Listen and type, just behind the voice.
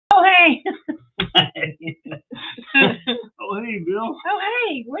Hey, Bill. Oh,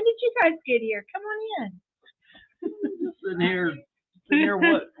 hey, when did you guys get here? Come on in. Just sitting here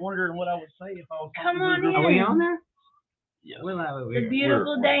wondering what I would say if I was talking Come on to a group. in. Are we on there? Yes. It's a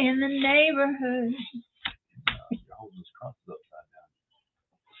beautiful day in the neighborhood. You're holding this cross upside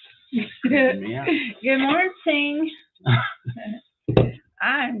down. Good morning.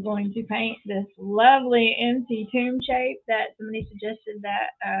 I'm going to paint this lovely empty tomb shape that somebody suggested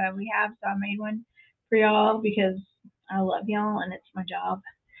that we have, so I made one for y'all because I love y'all and it's my job.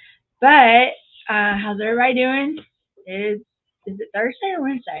 But how's everybody doing? Is it Thursday or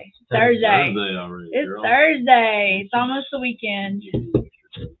Wednesday? Thursday. Thursday already. It's girl. Thursday. It's almost the weekend.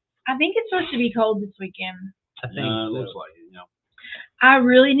 I think it's supposed to be cold this weekend. I think it looks like it. I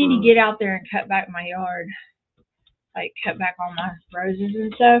really need to get out there and cut back my yard. Like cut back all my roses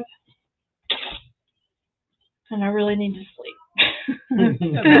and stuff. And I really need to sleep. That's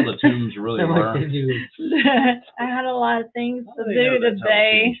how the tombs really were. I had a lot of things to do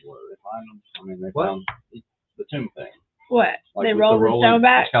today. They found the tomb thing. What? Like they rolled the stone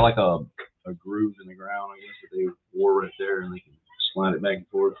back? It's got like a groove in the ground, I guess, that they wore right there, and they can slide it back and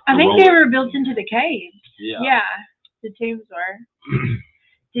forth. I think they were built into the caves. Yeah, the tombs were.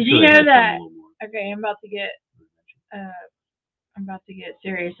 Did you know that? Okay, I'm about to get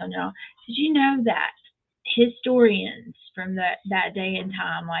serious on y'all. Did you know that historians from that day and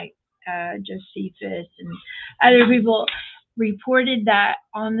time, like Josephus and other people, reported that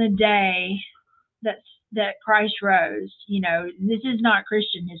on the day that Christ rose, this is not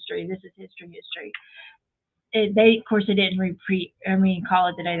Christian history, this is history. Of course, they didn't call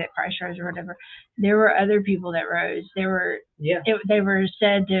it the day that Christ rose or whatever. There were other people that rose. They were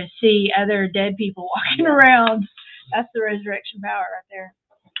said to see other dead people walking around. That's the resurrection power right there.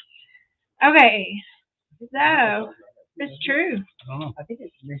 Okay, so it's true. I think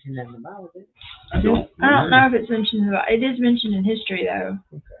it's mentioned in the Bible. I don't know if it's mentioned in the Bible. It is mentioned in history, though.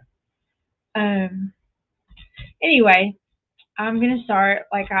 Okay. Anyway, I'm gonna start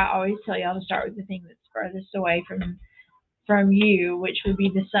like I always tell y'all to start with the thing that's furthest away from you, which would be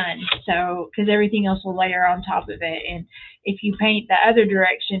the sun. So, because everything else will layer on top of it, and if you paint the other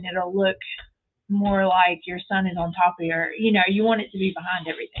direction, it'll look more like your sun is on top of you want it to be behind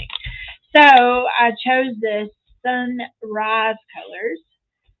everything. So I chose this sunrise colors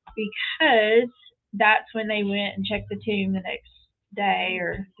because that's when they went and checked the tomb the next day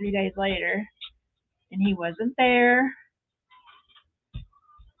or 3 days later, and he wasn't there.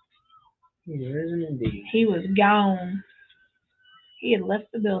 He isn't indeed. He was gone. He had left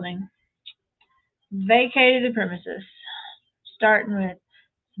the building, vacated the premises, starting with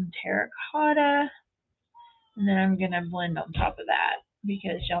some terracotta, and then I'm going to blend on top of that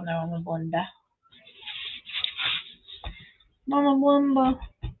because y'all know I'm a blender. Mama blender.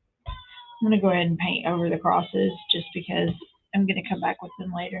 I'm going to go ahead and paint over the crosses just because I'm going to come back with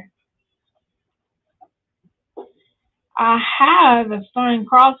them later. I have a fun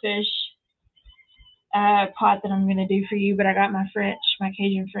crawfish pot that I'm going to do for you, but I got my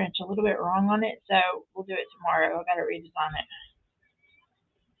Cajun French a little bit wrong on it, so we'll do it tomorrow. I got to redesign it.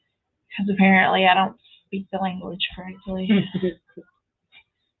 Because apparently I don't speak the language correctly.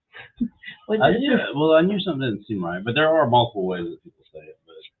 I knew something didn't seem right, but there are multiple ways that people say it.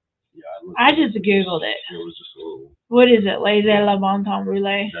 But yeah, I just Googled it. It was just a little. What is it? Laissez le bon temps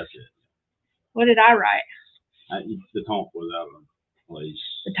brûler. That's it. What did I write? The temps was out of place.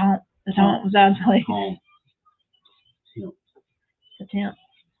 The temps was out of place. The temp.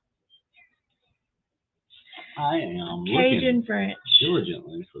 I am Cajun looking French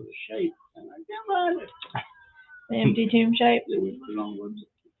diligently for the shape, and I can't find it. The empty tomb shape. They would put it on the website.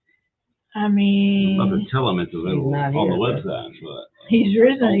 I mean, I'm about to tell him it's available on the website, but he's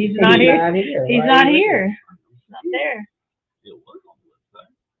risen. He's not here. He's not here. He's not there. It was on the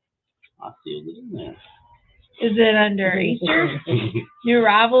website. I sealed it in there. Is it under Easter? New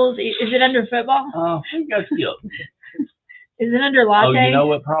arrivals? Is it under football? Oh, we got skipped. Is it under latte? Oh, you know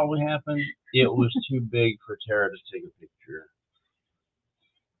what probably happened? It was too big for Tara to take a picture.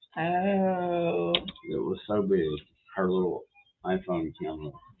 Oh. It was so big. Her little iPhone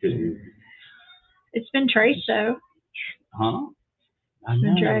camera couldn't. It's been traced, though. Huh? It's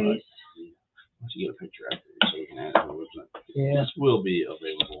been traced. Once you get a picture out there, so you can add it on the website. Yeah. This will be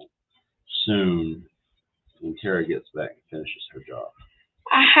available soon when Tara gets back and finishes her job.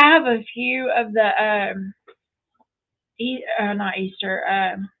 I have a few of the not Easter,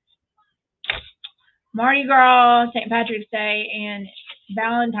 Mardi Gras, St. Patrick's Day, and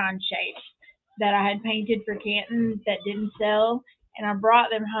Valentine's shapes that I had painted for Canton that didn't sell, and I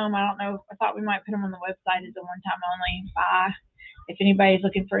brought them home. I don't know. I thought we might put them on the website as a one-time only buy. If anybody's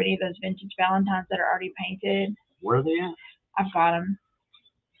looking for any of those vintage Valentines that are already painted. Where are they at? I've got them.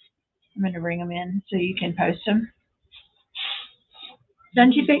 I'm going to bring them in so you can post them.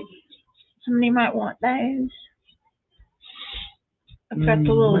 Don't you think somebody might want those? I've got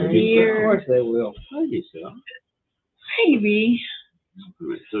the little deer. Of course they will. I guess so. Maybe.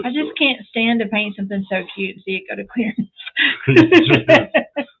 So I just can't stand to paint something so cute and see it go to clearance.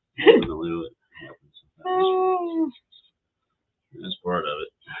 Oh, That's part of it.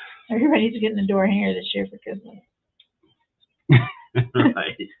 everybody's getting the door hanger this year for Christmas.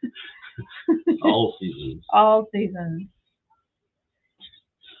 Right. All seasons. All seasons.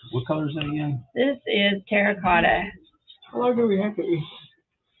 What color is that again? This is terracotta. How long do we have to eat?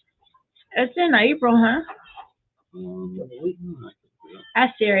 It's in April, huh?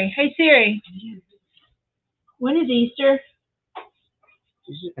 Ask Siri. Hey Siri. When is Easter?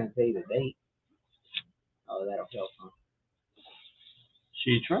 She's just gonna say the date. Oh, that'll help, huh?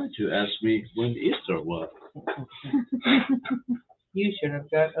 She tried to ask me when Easter was. You should have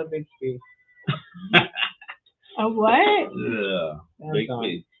got a big tree. A what? Yeah. Big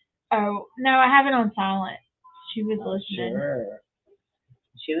feet. Oh, no, I have it on silent. She was listening. Sure.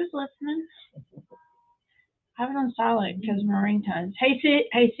 She was listening. I have it on silent because of my ringtones. Hey Siri.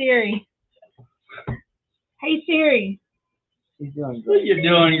 Hey Siri. She's doing great. You're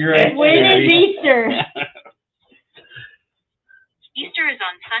doing great. When is Easter? Easter is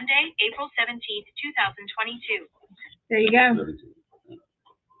on Sunday, April 17th, 2022. There you go.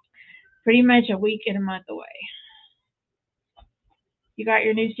 Pretty much a week and a month away. You got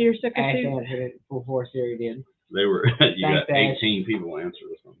your new seersucker Ash suit? answered it before Siri did. They were. You Thanks, got Ash. 18 people answer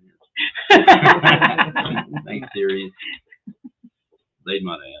this on here. Thanks, Siri. They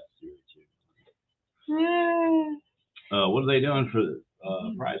might ask Siri too. What are they doing for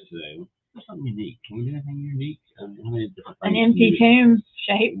prize today? What's something unique? Can we do anything unique? How many different An things empty tomb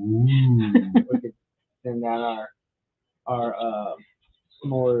shape. We could send out our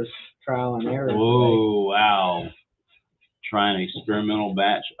s'mores trial and error. Whoa! Wow! Try an experimental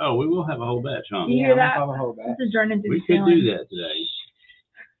batch. Oh, we will have a whole batch, huh? You Yeah, hear I'm that? gonna hold back. This is running through We the could ceiling. do that today.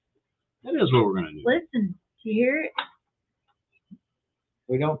 That is what we're gonna do. Listen, do you hear it?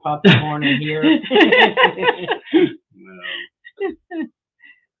 We don't pop the horn in here. No.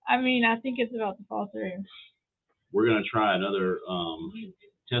 I mean, I think it's about to fall through. We're gonna try another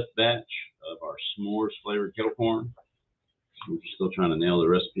test batch of our s'mores flavored kettle corn. We're still trying to nail the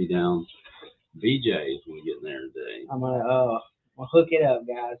recipe down. BJ's when we get in there today. I'm gonna we'll hook it up,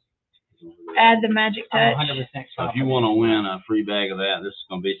 guys. Add the magic I'm touch. 100% So if you want to win a free bag of that, this is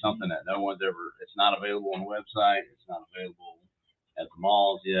going to be something that no one's ever. It's not available on the website. It's not available at the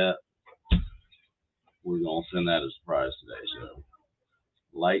malls yet. We're going to send that as a prize today. So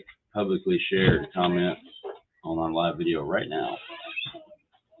like, publicly share, and comment on our live video right now.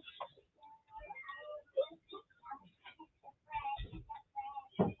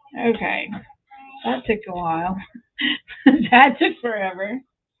 Okay. That took a while. That took forever.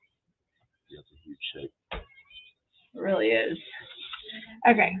 That's a huge shape. It really is.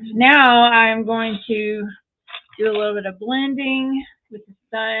 Okay. Now I'm going to do a little bit of blending with the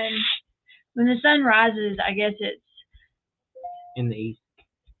sun. When the sun rises, I guess it's in the east.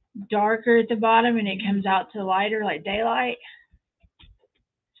 darker at the bottom and it comes out to lighter like daylight.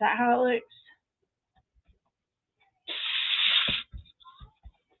 Is that how it looks?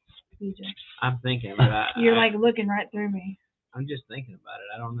 I'm thinking about it. You're like looking right through me. I'm just thinking about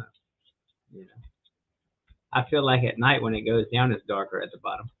it. I don't know. You know. I feel like at night when it goes down, it's darker at the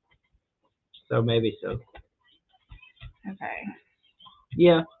bottom. So maybe so. Okay.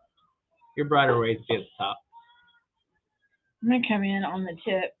 Yeah. Your brighter rays be at the top. I'm going to come in on the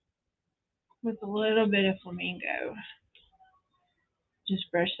tip with a little bit of flamingo.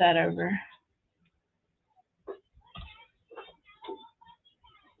 Just brush that over.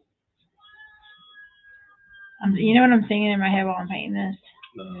 You know what I'm thinking in my head while I'm painting this?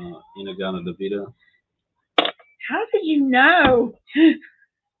 Inagana Davida. How did you know?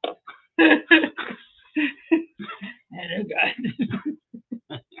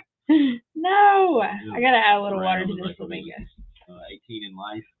 No, I gotta add a little water to this flamingo. 18 in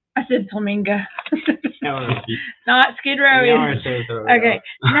life. I said flamingo, not Skid Row. Okay,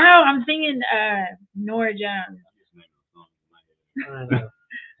 no, I'm singing Nora Jones.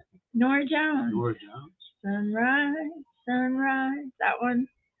 Nora Jones. Nora Jones. Sunrise, sunrise. That one.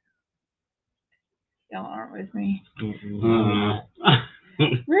 Y'all aren't with me.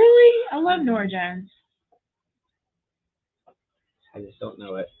 Really? I love Nora Jones. I just don't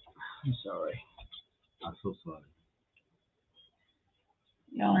know it. I'm sorry. I'm so sorry.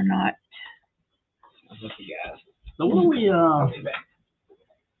 Y'all are not. I'm with you guys. So what are we I'll be back.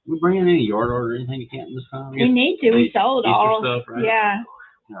 We bringing any yard art or anything to Canton this time? We need to. We sold Easter all. stuff, right? Yeah.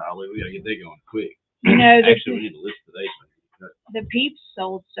 Golly, we gotta get that going quick. You know, Actually, we need to list today. The peeps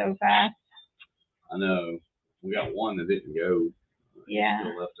sold so fast. I know. We got one that didn't go. Yeah.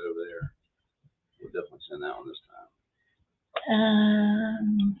 Still left over there. We'll definitely send that one this time.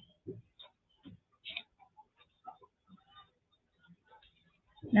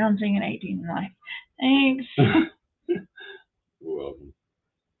 Now I'm singing 18 in life. Thanks. You're welcome.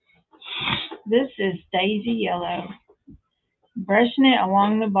 This is Daisy Yellow. Brushing it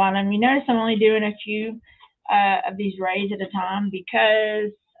along the bottom. You notice I'm only doing a few of these rays at a time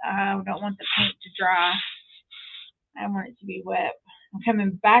because I don't want the paint to dry. I want it to be wet. I'm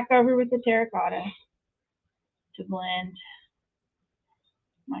coming back over with the terracotta to blend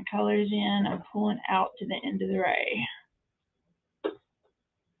my colors in. I'm pulling out to the end of the ray.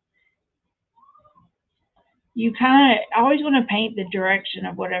 You kind of always want to paint the direction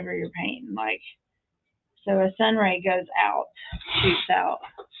of whatever you're painting, like, so a sun ray goes out, shoots out.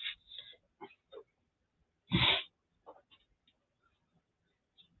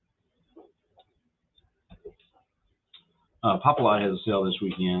 Papa Light has a sale this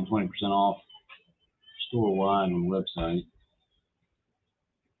weekend, 20% off store-wide on the website.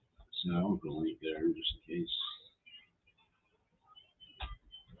 So I'm going to link there just in case.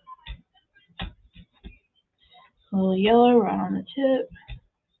 A little yellow right on the tip.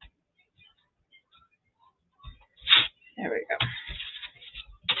 There we go.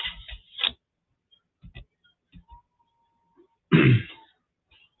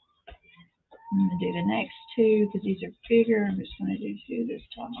 I'm going to do the next two because these are bigger. I'm just going to do two this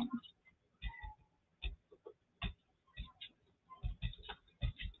time.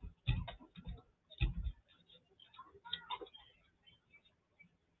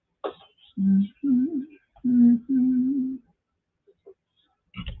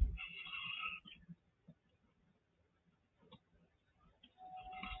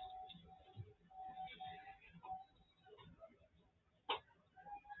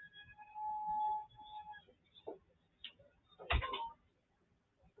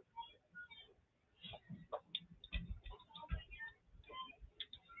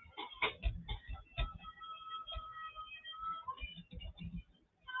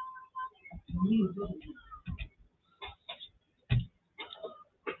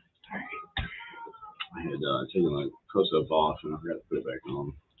 I had taken my close-up off and I forgot to put it back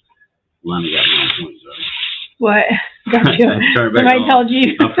on. Lonnie got me on point, though. What? Got you. Somebody told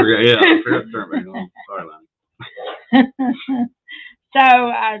you. I forgot. Yeah, I forgot to turn it back on. Sorry, Lonnie. So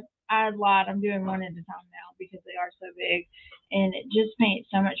I lied. I'm doing one at a time now because they are so big, and it just paints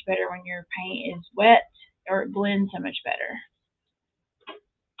so much better when your paint is wet, or it blends so much better.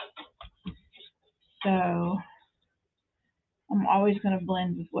 So I'm always going to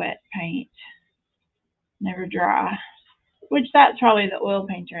blend with wet paint, never dry, which that's probably the oil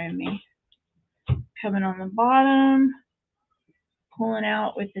painter in me. Coming on the bottom, pulling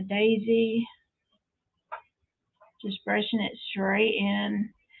out with the daisy, just brushing it straight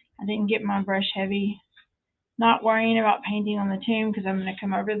in. I didn't get my brush heavy. Not worrying about painting on the tomb because I'm going to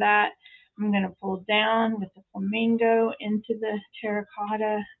come over that. I'm going to pull down with the flamingo into the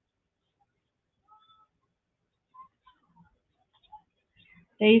terracotta.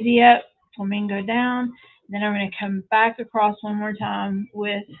 Daisy up, flamingo down. Then I'm going to come back across one more time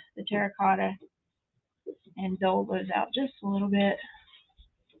with the terracotta and dole those out just a little bit.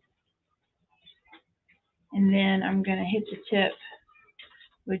 And then I'm going to hit the tip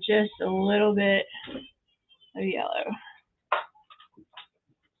with just a little bit of yellow.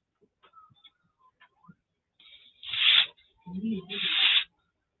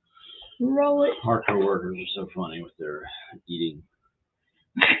 Roll it. Hardcore workers are so funny with their eating.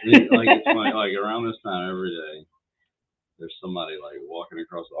 It's funny, like around this time every day, there's somebody like walking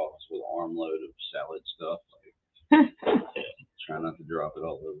across the office with an armload of salad stuff, like trying not to drop it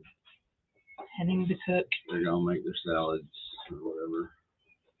all over. Heading to cook. They're gonna make their salads or whatever.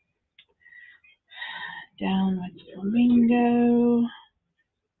 Down with the flamingo.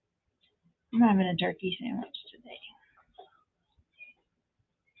 I'm having a turkey sandwich today.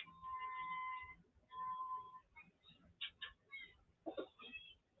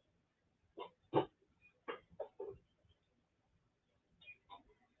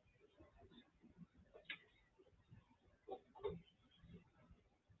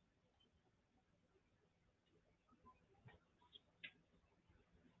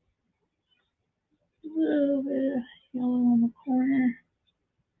 A little bit of yellow on the corner.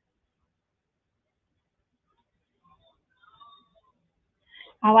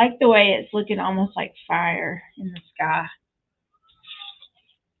 I like the way it's looking almost like fire in the sky.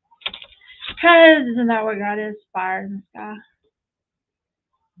 Because isn't that what God is? Fire in the sky.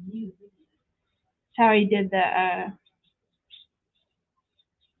 That's how he did the, are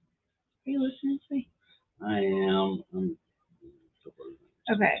you listening to me? I am.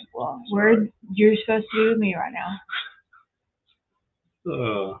 Okay, well, you're supposed to be with me right now.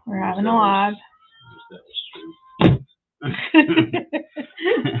 We're having a live. That was true.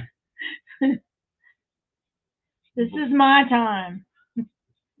 This is my time.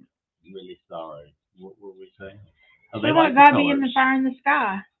 Really sorry. What were we saying? Oh, What about God being the fire in the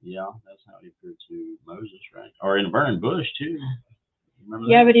sky? Yeah, that's how he appeared to Moses, right? Or in a burning bush too. Remember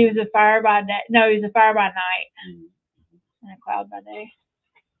Yeah, that? but he was a fire by day. No, he was a fire by night Mm. and a cloud by day.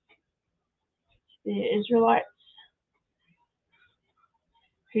 The Israelites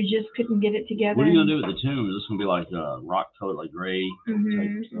who just couldn't get it together. What are you gonna do with the tomb? Is this gonna be like rock color, like gray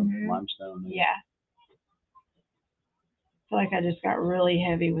type stuff, limestone? Yeah. I feel like I just got really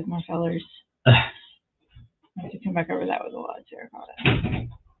heavy with my colors. I have to come back over that with a lot of terracotta.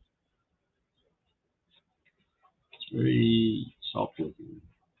 It's very soft looking.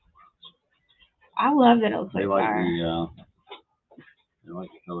 I love that it looks They like like fire. they like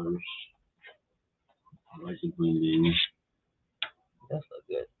the colors. They like the blending. That's so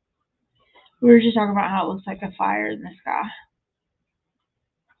good. We were just talking about how it looks like a fire in the sky.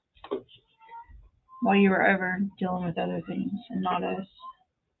 While you were over dealing with other things and not us.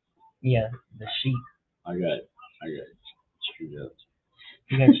 Yeah, the sheep. I got screwed up.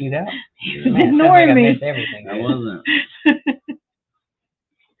 You got chewed out? He Yeah. was Man, ignoring I me. missed everything. That wasn't.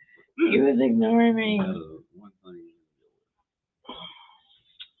 He was ignoring me. That was one thing.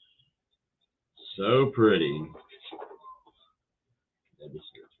 So pretty. That is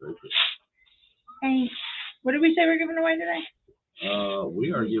very pretty. Hey, what did we say we're giving away today?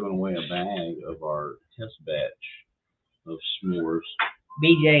 We are giving away a bag of our test batch of s'mores.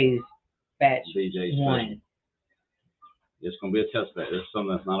 BJ's batch BJ's 1. It's going to be a test batch. It's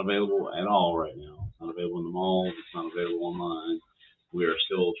something that's not available at all right now. It's not available in the malls. It's not available online. We are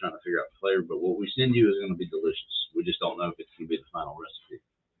still trying to figure out the flavor, but what we send you is going to be delicious. We just don't know if it's going to be the final recipe.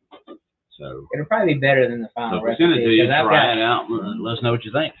 So It'll probably be better than the So final if we send it to recipe. you, 'Cause I've try got- it out, and let us know what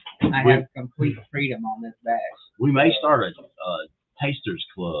you think. I have complete freedom on this batch. We may start a tasters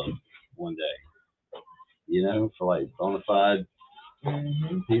club one day, you know, for like bona fide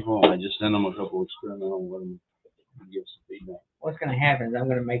people. I just send them a couple experimental and let them give some feedback. What's going to happen is I'm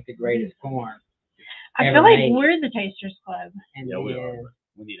going to make the greatest corn. I ever feel like made. we're the Tasters Club. And Yeah, we are. then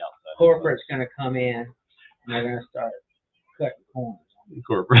We need outside. corporate's going to come in and they're going to start cutting corn.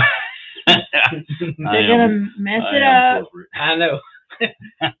 Corporate. They're going to mess it up. Corporate. I know.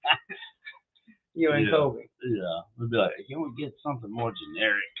 You and Yeah. Kobe. Yeah. We'd be like, can we get something more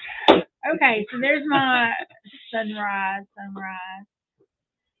generic? Okay, so there's my sunrise.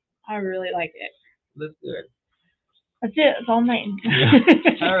 I really like it. Looks good. That's it. That's all I'm making. Yeah.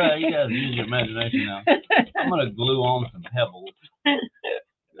 All right, you guys use your imagination now. I'm going to glue on some pebbles. Go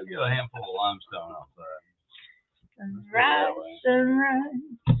get a handful of limestone outside. Sunrise.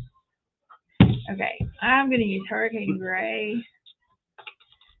 Okay, I'm going to use Hurricane Gray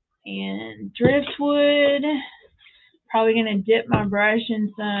and driftwood. Probably going to dip my brush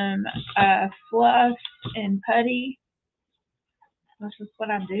in some fluff and putty. That's just what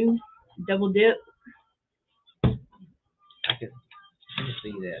I do. Double dip. I can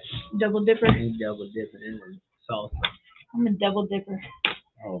see that. Double dipper. You double dip it in the salsa. I'm a double dipper.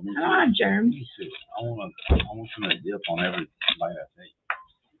 Oh, me I don't have germs. Me too. I want some of that dip on every bite I take.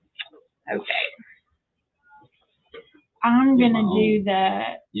 Okay. I'm going to do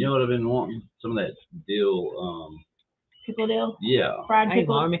that. You know what I've been wanting? Some of that dill. Pickle dill? Yeah. Fried Hey,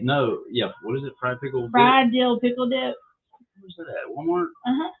 pickle. Mommy. No, yeah. What is it? Fried pickle dip? Fried dill pickle dip. Where's it at? Walmart?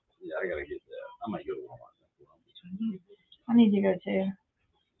 Uh-huh. Yeah, I gotta get that. I might go to Walmart. I need to go too.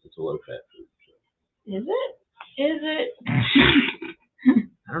 It's a low fat food. So. Is it? Is it?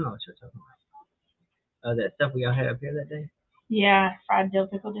 I don't know what you're talking about. That stuff we all had up here that day? Yeah, fried dill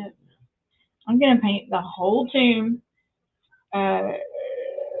pickle dip. I'm going to paint the whole tomb.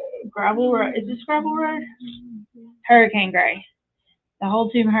 Gravel road. Is this gravel road? Hurricane Gray. The whole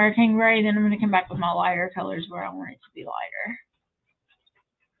tomb Hurricane Gray. Then I'm going to come back with my lighter colors where I want it to be lighter.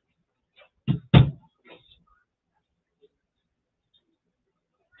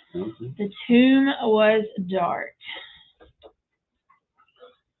 Okay. The tomb was dark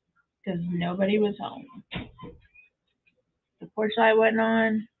because nobody was home. The porch light wasn't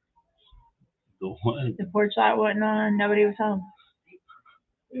on. The what? The porch light wasn't on. Nobody was home.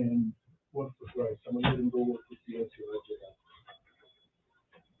 And what's the price? I'm gonna let him go with the answer right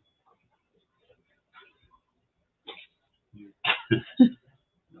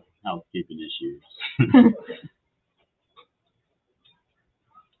housekeeping issues.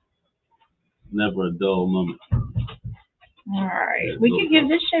 Never a dull moment. All right. We could give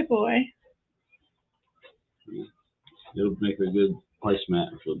this shape away. It'll make a good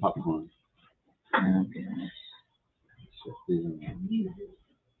placemat for the popcorn. Oh, goodness. Set the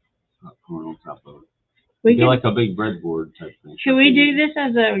popcorn on top of it. We Feel could, like a big breadboard type thing. should we do this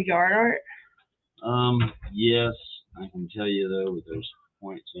as a yard art? Yes. I can tell you though, with those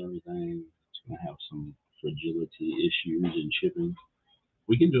points and everything, it's gonna have some fragility issues in shipping.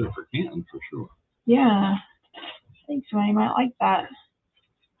 We can do it for Canton for sure. Yeah. I think somebody might like that.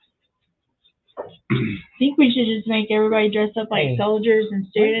 I think we should just make everybody dress up like Hey, soldiers and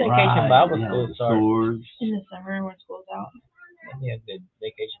students. Vacation Bible yeah, School the starts. swords. In the summer when school's out. That'd be a good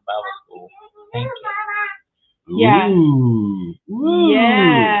vacation Bible school. Thank you. Yeah. Ooh. Ooh.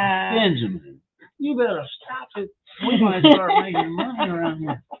 Yeah. Benjamin, you better stop it. We might start making money around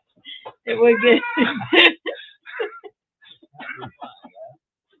here. It would get.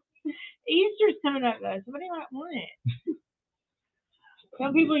 Easter's coming up though. Somebody might want it.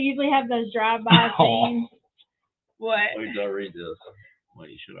 Some people usually have those drive-by things. What? Wait till I read this.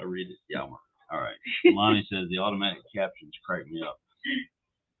 Wait, should I read it? Yeah, all right. Lonnie says the automatic captions crack me up.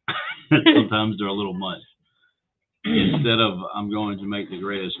 Sometimes they're a little much. Instead of "I'm going to make the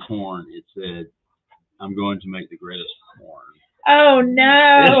greatest corn," it said "I'm going to make the greatest corn." Oh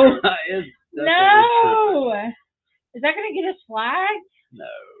no! That's No! Is that gonna get us flagged? No.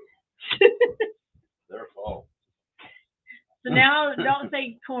 Their fault. So now don't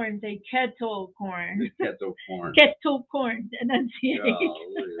say corn, say kettle corn. Kettle corn. Kettle corn. Enunciate.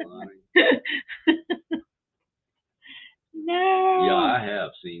 Golly, Lonnie. No. Yeah, I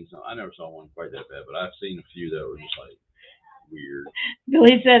have seen some. I never saw one quite that bad, but I've seen a few that were just like weird.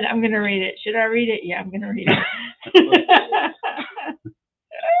 Billy said, "I'm gonna read it." Should I read it? Yeah, I'm gonna read it.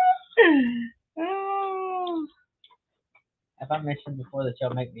 Oh. Have I mentioned before that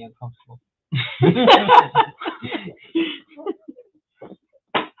y'all make me uncomfortable?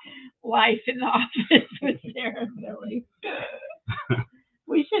 Life in the office with Sarah and Billy.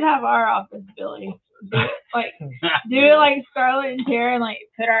 We should have our office, Billy. Do it like Scarlett and Tara, and like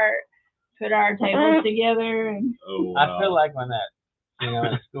put our tables together. And Oh, wow. I feel like when that,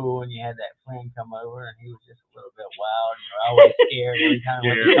 in school, and you had that friend come over, and he was just a little bit wild, and you're always scared every time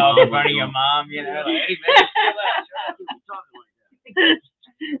when you talk in front of your mom, like, hey man,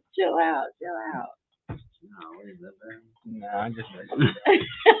 chill out. No, is that bad? No, I'm just.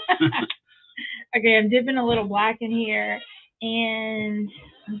 Okay, I'm dipping a little black in here, and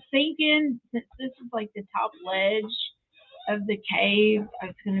I'm thinking since this is like the top ledge of the cave,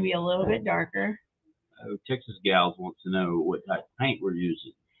 it's going to be a little bit darker. Oh, Texas Gals wants to know what type of paint we're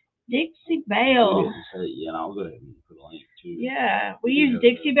using. Dixie We Belle. didn't say it yet. I'll go ahead and put a link to it. Yeah, we use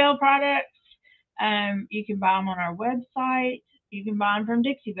Dixie Belle products. You can buy them on our website. You can buy them from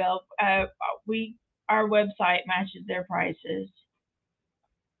Dixie Belle. Our website matches their prices.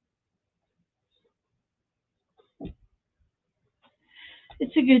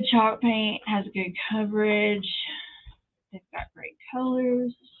 It's a good chalk paint, has good coverage. They've got great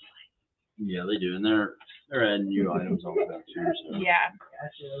colors. Yeah, they do, and they're adding new items all the time too. So. Yeah.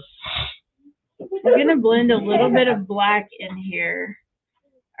 We're gonna blend a little bit of black in here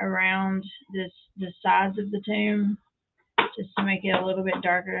around the sides of the tomb, just to make it a little bit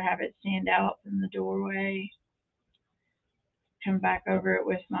darker, have it stand out from the doorway. Come back over it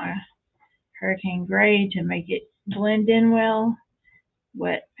with my Hurricane Gray to make it blend in well.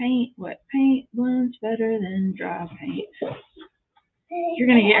 Wet paint blends better than dry paint. You're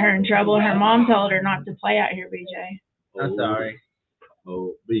gonna get her in trouble. Her mom told her not to play out here, BJ. I'm sorry.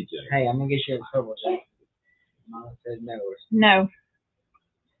 Oh, BJ. Hey, I'm gonna get you in trouble, Jay. Mom said no. No.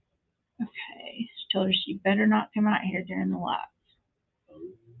 Okay. She told her she better not come out here during the lights.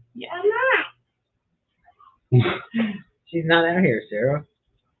 Yeah. She's not out here, Sarah.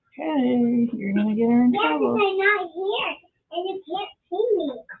 Okay. You're gonna get her in trouble. I'm not here, and you can't see me.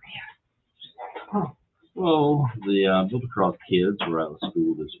 Well, the Build-A-Cross kids were out of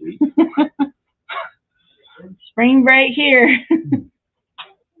school this week. Spring break here.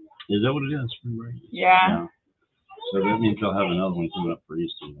 Is that what it is? Spring break? Yeah. So that means they'll have another one coming up for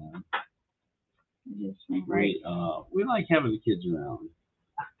Easter. Then. It is spring break. We like having the kids around.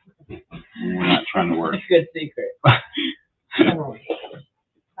 When we're not trying to work. That's a good secret. Come on.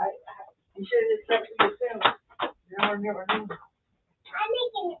 You should have just kept it yourself. Never know. I'm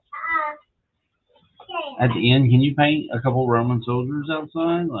making At the end, can you paint a couple Roman soldiers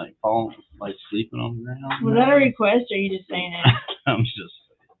outside, like sleeping on the ground? Was that a request, or are you just saying it? I'm just.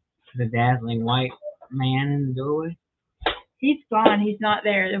 The dazzling white man in the doorway. He's gone. He's not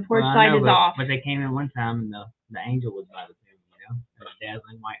there. The porch Well, I light know, is but, off. But they came in one time and the angel was by the tomb, in the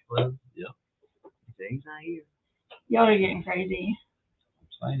dazzling white clothes. Yep. He said, he's not here. Y'all are getting crazy. I'm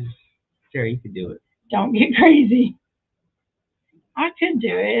saying. Sure, you could do it. Don't get crazy. I could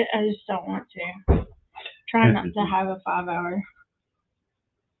do it. I just don't want to. Try not to have a 5-hour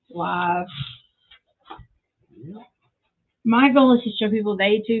live. Yeah. My goal is to show people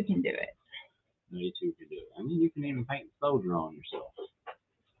they too can do it. You too can do it. I mean, you can even paint the soldier on yourself.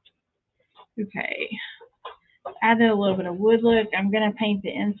 Okay. Added a little bit of wood look. I'm going to paint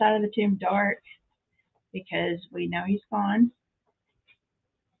the inside of the tomb dark because we know he's gone.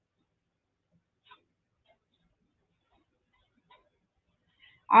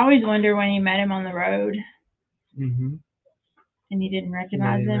 I always wonder when he met him on the road Mm-hmm. and he didn't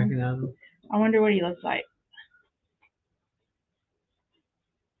recognize him. I wonder what he looks like.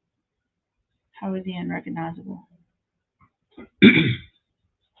 How is he unrecognizable?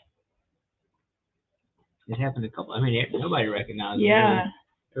 It happened a couple. I mean, nobody recognized him. Yeah.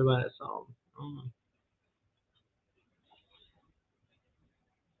 Really. Everybody that saw him.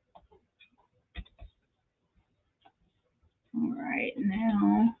 All right,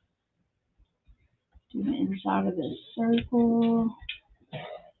 now do the inside of this circle.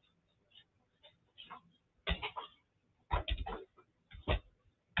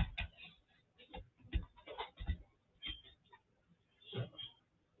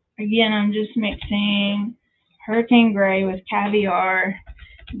 Again, I'm just mixing Hurricane Gray with Caviar,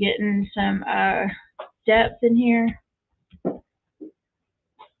 getting some depth in here.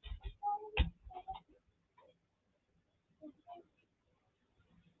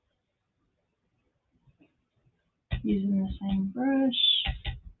 Using the same brush.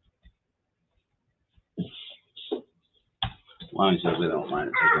 Lonnie says they don't mind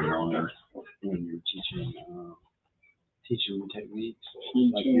it taking longer when you're teaching techniques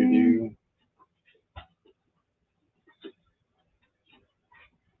like you do.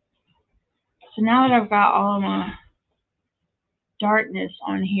 So now that I've got all of my darkness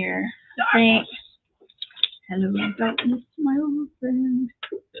on here, I think, hello darkness, my old friend.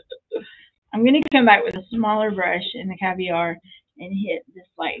 I'm going to come back with a smaller brush in the Caviar and hit this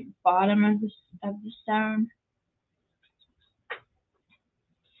like bottom of the stone.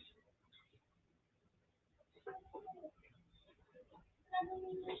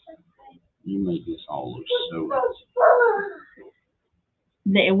 You make this all look so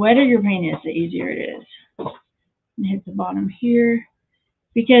The wetter your paint is, the easier it is. And hit the bottom here.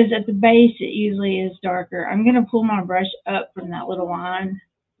 Because at the base it usually is darker. I'm going to pull my brush up from that little line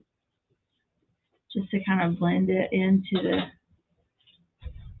just to kind of blend it into the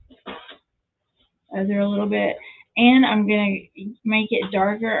other a little bit. And I'm going to make it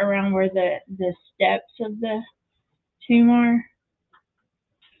darker around where the steps of the tomb are.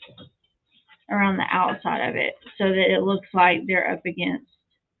 Around the outside of it. So that it looks like they're up against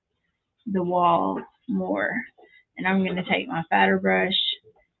the wall more. And I'm going to take my fatter brush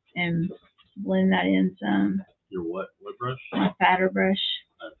and blend that in some. Your what brush? My fatter brush.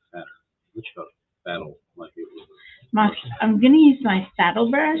 Fatter. Which got battle like it was. I'm going to use my saddle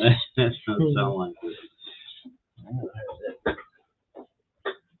brush. That doesn't sound like it.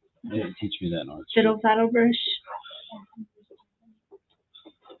 They didn't teach me that in art school. Fiddle saddle brush.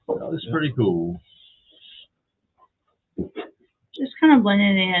 Oh, it's pretty cool. Just kind of blend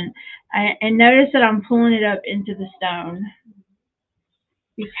it in. And notice that I'm pulling it up into the stone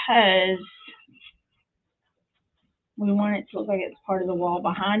because we want it to look like it's part of the wall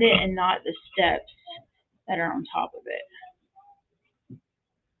behind it and not the steps that are on top of it.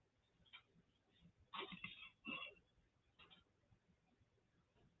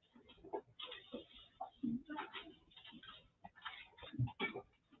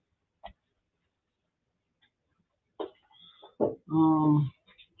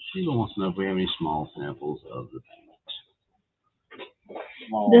 Sheila wants to know if we have any small samples of the paint.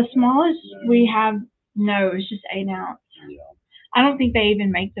 The smallest we have, no, it's just 8 ounce. Yeah. I don't think they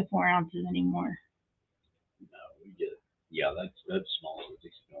even make the 4 ounces anymore. No, we get it. Yeah, that's small as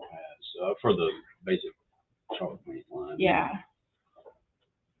it still has for the basic chalk paint line. Yeah.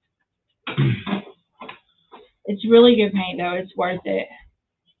 It's really good paint though. It's worth it.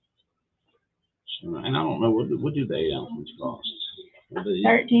 And I don't know what do the 8 ounce ones cost.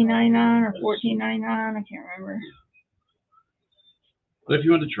 $13.99 or $14.99. I can't remember. But if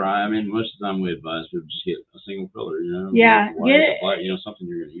you want to try, I mean, most of the time we advise people just get a single color, you know. Yeah, white, get it. Black, something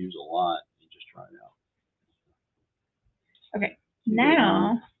you're going to use a lot. You just try it out. Okay,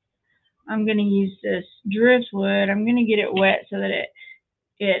 now I'm going to use this driftwood. I'm going to get it wet so that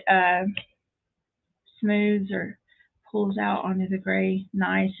it smooths or pulls out onto the gray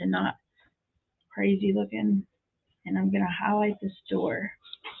nice and not crazy looking. And I'm going to highlight this door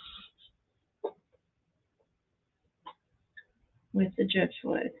with the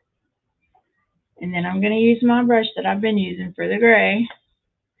driftwood. And then I'm going to use my brush that I've been using for the gray,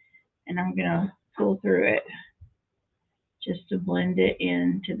 and I'm going to pull through it just to blend it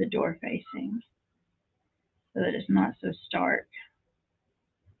into the door facing so that it's not so stark.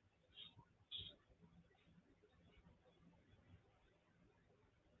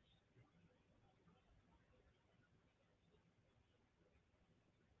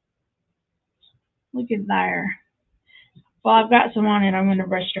 Look at there. Well, I've got some on it. I'm going to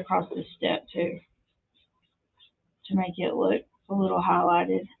brush it across this step too to make it look a little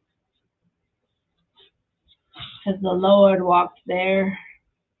highlighted. Because the Lord walked there.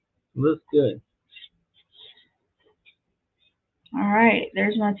 Looks good. All right,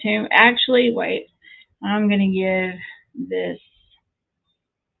 there's my tomb. Actually, wait. I'm going to give this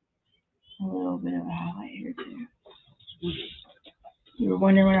a little bit of a highlight here too. You were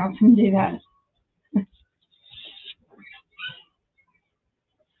wondering when I was going to do that.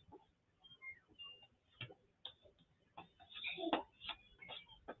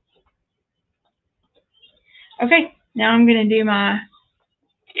 Okay, now I'm going to do my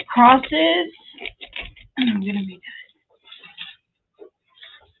crosses. I'm going to be done.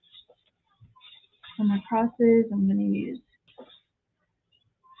 For my crosses, I'm going to use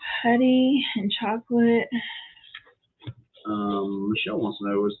putty and chocolate. Michelle wants to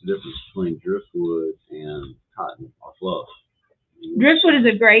know what's the difference between driftwood and cotton or fluff. Driftwood is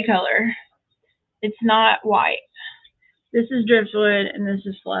a gray color. It's not white. This is driftwood and this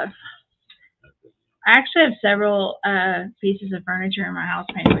is fluff. I actually have several pieces of furniture in my house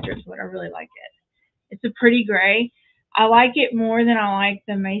painted with driftwood. I really like it. It's a pretty gray. I like it more than I like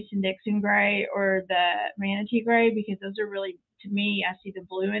the Mason-Dixon gray or the Manatee gray because those are really, to me, I see the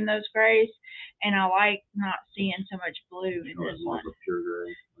blue in those grays, and I like not seeing so much blue in this one. Pure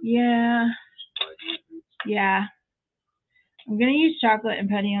gray. Yeah. Yeah. I'm going to use chocolate and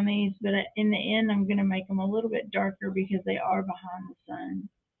putty on these, but in the end, I'm going to make them a little bit darker because they are behind the sun.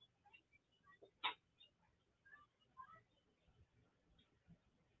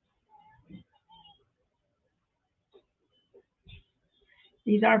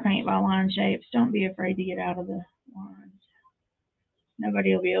 These are paint by line shapes. Don't be afraid to get out of the lines.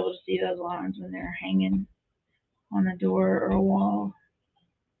 Nobody will be able to see those lines when they're hanging on a door or a wall.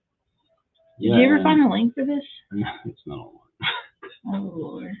 Yeah. Did you ever find a link for this? No, it's not online. Oh,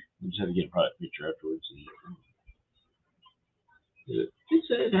 Lord. We just have to get a private picture afterwards.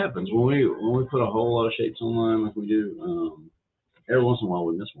 It happens when we put a whole lot of shapes online like we do. Every once in a while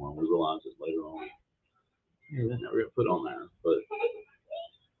we miss one. We realize it later on. Yeah, that's not real put on there, but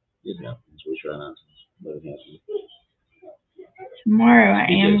it happens. We try not to let it happen. Tomorrow I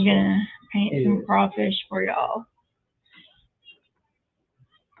am gonna paint some crawfish for y'all.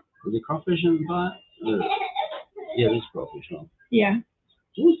 Was it crawfish in the pot? Yeah, these crawfish, huh? Yeah.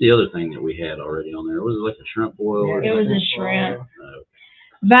 What was the other thing that we had already on there? Was it like a shrimp boil? Or it was a shrimp.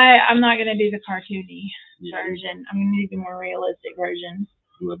 But I'm not gonna do the cartoony version. I'm gonna do the more realistic version.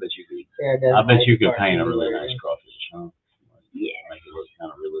 Ooh, I bet you could. Yeah, I bet you could paint a really nice crawfish, huh? Yeah. Make it look kind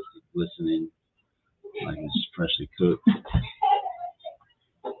of realistic, glistening, like it's freshly cooked.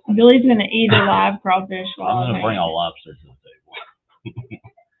 Billy's gonna eat a live crawfish while I'm gonna bring a lobster to the table.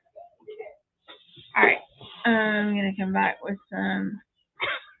 All right, I'm gonna come back with some.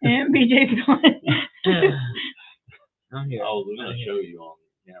 And BJ's going. I'm here. Oh, we're gonna show you on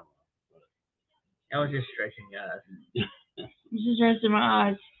the camera. I was just stretching, guys. I'm just resting my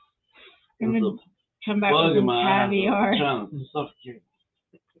eyes. I'm gonna come back with some caviar.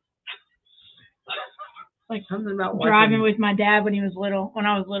 Like something about driving with my dad when I was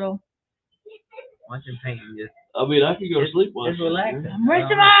little. Watching painting just. I mean, I could go to sleep watching. Just relaxing. I'm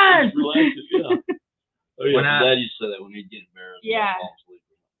resting my eyes. Relaxing, yeah. Oh yeah, Dad used to say that when he'd get embarrassed. Yeah.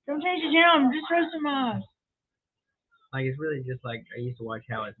 Don't change the channel. I'm just resting my eyes. Like it's really just like I used to watch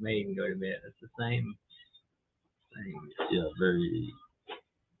How It's Made and go to bed. It's the same thing. Yeah, very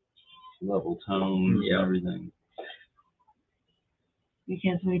level tone and everything.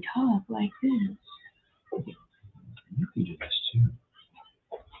 Because we talk like this. You can do this too.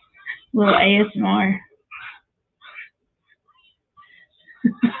 Little ASMR.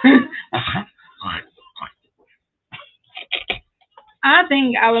 I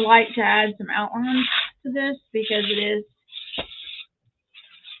think I would like to add some outlines to this because it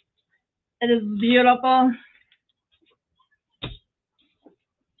is beautiful.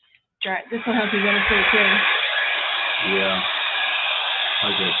 Right, this will help you go to sleep too. Yeah.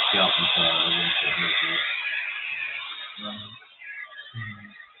 Like that scalp massage.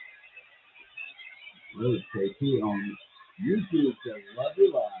 Rose KT on YouTube says, love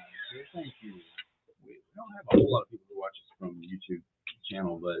your lives. Well, thank you. We don't have a whole lot of people who watch us from the YouTube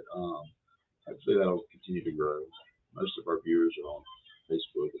channel, but hopefully that'll continue to grow. Most of our viewers are on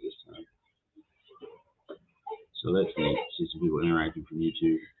Facebook at this time. So that's neat. See some people interacting from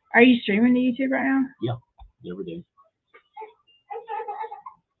YouTube. Are you streaming to YouTube right now? Yeah, every day.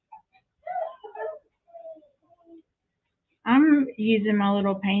 I'm using my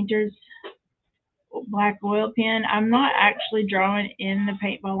little painter's black oil pen. I'm not actually drawing in the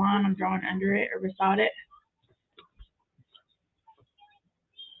paintball line. I'm drawing under it or beside it.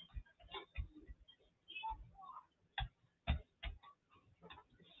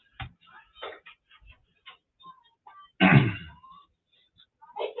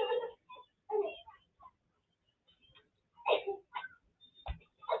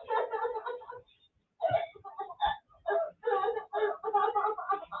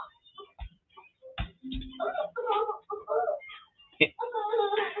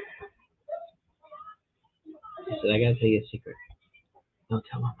 So I gotta tell you a secret. Don't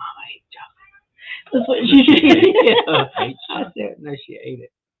tell my mom I ate chocolate. That's what she did. I said, no, she ate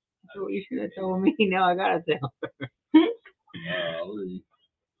it. So you should have told me. Now I gotta tell her.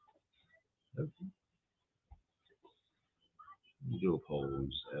 You do a poll and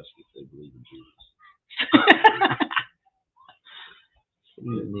just ask if they believe in Jesus.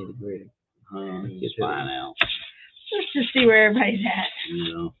 You need to agree. Just find out. Just to see where everybody's at. You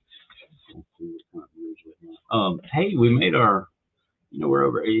know. Hey, we made our. You know, we're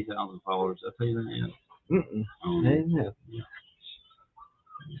over 80,000 followers. Did I tell you that yet? I didn't know. Yeah.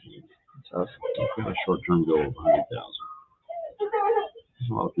 It's awesome. We've got a short-term goal of 100,000. There's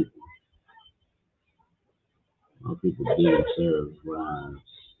a lot of people. A lot of people do serve lives.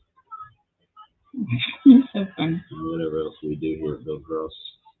 So fun. And whatever else we do here at Bill Cross.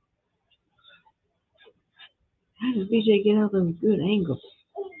 How does BJ get out those good angles?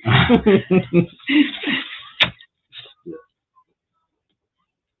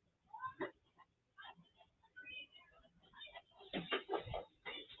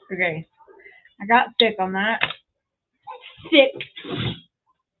 Okay. I got sick on that. Sick.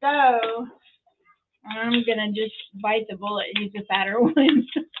 So, I'm going to just bite the bullet and use the fatter one.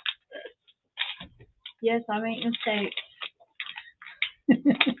 Yes, I make mistakes.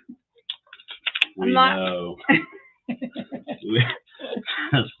 We know.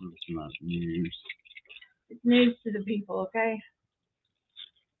 That's not news. It's news to the people, okay?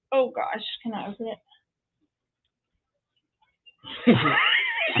 Oh gosh, can I open it?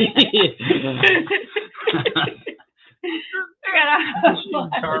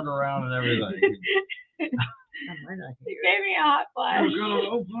 Turn around and everything. It gave me a hot flash. We're gonna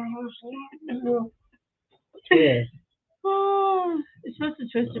open this. Yeah. Oh, it's supposed to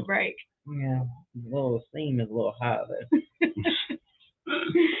twist a break. Yeah. The little steam is a little hot though.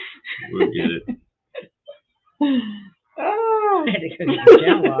 We'll get it. Oh. I had to go get the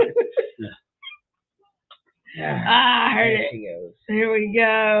gel on it. I heard there it. she goes. Here we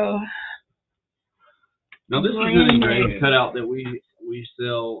go. Now this is an engraved cutout that we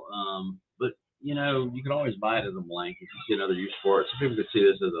sell, but you know you can always buy it as a blank if you see another use for it. Some people could see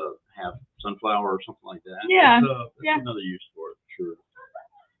this as a half sunflower or something like that. Yeah, that's another use for it, sure.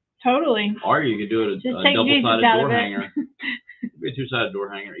 Totally. Or you could do it as Just a take Jesus double-sided out door of it. hanger. It'd be a two-sided door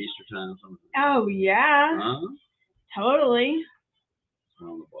hanger, Easter time, something. Oh yeah. Totally.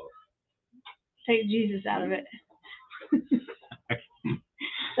 On the bottom. Take Jesus out of it.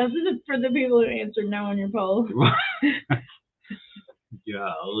 This is for the people who answered no on your poll.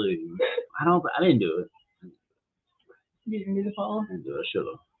 Golly. I didn't do it. You didn't do the poll? I didn't do it. I should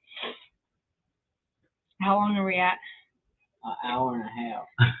have. How long are we at? An hour and a half.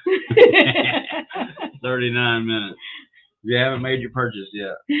 39 minutes. If you haven't made your purchase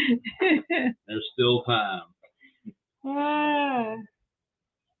yet, there's still time.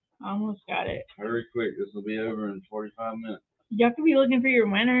 Almost got it. Hurry quick. This will be over in 45 minutes. Y'all could be looking for your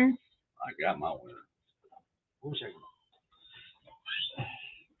winners. I got my winner.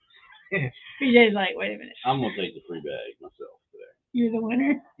 BJ's like, wait a minute. I'm going to take the free bag myself today. You're the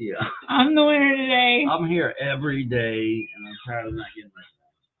winner? Yeah. I'm the winner today. I'm here every day, and I'm tired of not getting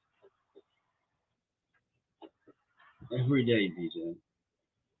my every day, BJ.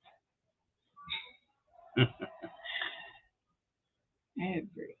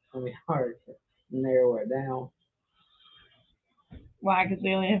 It'll be hard to narrow it down. Why? Because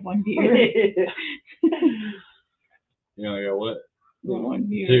we only have one viewer. You know, I got what? One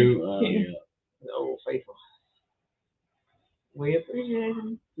viewer. Two. Two. Yeah. The old faithful. We appreciate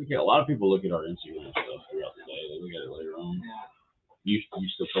them. Okay, a lot of people look at our Instagram stuff throughout the day. They look at it later on. You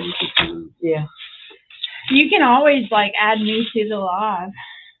still publish it too? Yeah. You can always like add me to the live.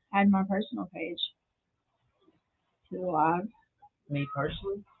 Add my personal page to the live. Me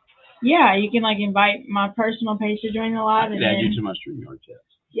personally? Yeah, you can like invite my personal page to join the I live, could and add then you to my StreamYard chat.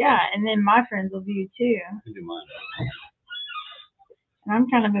 yeah, and then my friends will view too. I can do mine. And I'm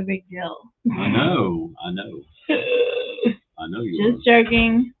kind of a big deal. I know. I know you Just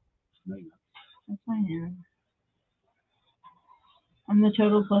joking. are. No, you're not. Yes, I am. I'm the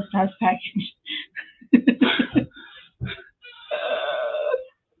total plus size package.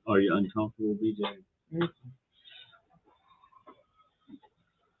 Are you uncomfortable, BJ?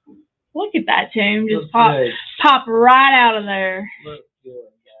 Look at that tomb. Just Looks pop good. pop right out of there. Looks good,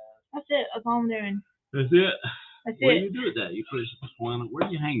 guys. That's it. That's all I'm doing. That's it. That's What do it. you do with that? You put it on. Where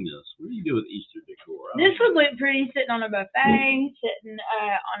do you hang this? What do you do with Easter decor? This would look pretty sitting on a buffet, sitting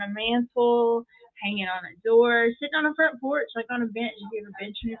on a mantle, hanging on a door, sitting on a front porch, like on a bench. If you have a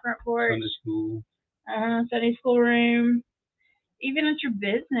bench on your front porch. Sunday school. Sunday school room. Even at your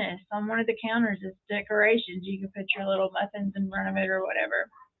business, on one of the counters, it's decorations. You can put your little muffins in front of it or whatever.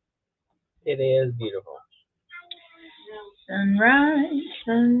 It is beautiful. Sunrise,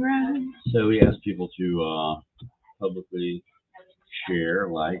 sunrise. So we asked people to publicly share,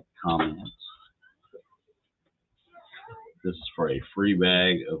 like, comment. This is for a free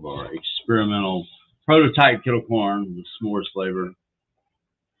bag of our experimental prototype kettle corn with s'mores flavor.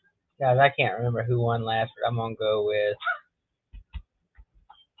 Guys, I can't remember who won last, but I'm going to go with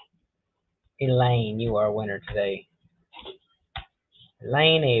Elaine. You are a winner today.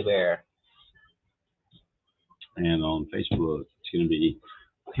 Elaine Abear. And on Facebook, it's going to be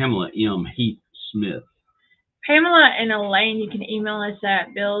Pamela M. Heath Smith. Pamela and Elaine, you can email us at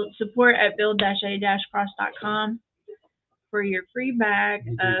support@build-a-cross.com for your free bag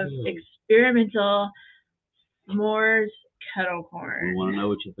of experimental s'mores kettle We corn. want to know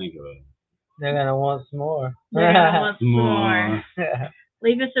what you think of it. They're going to want some more. They're gonna want some More. more.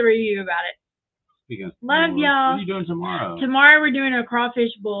 Leave us a review about it. Speaking of Love s'mores, y'all. What are you doing tomorrow? Tomorrow we're doing a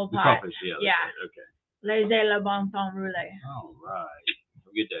crawfish bull The pie. crawfish, yeah. Yeah. That's right. Okay. Laissez le bon temps rouler. All right. Have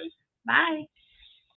a good day. Bye.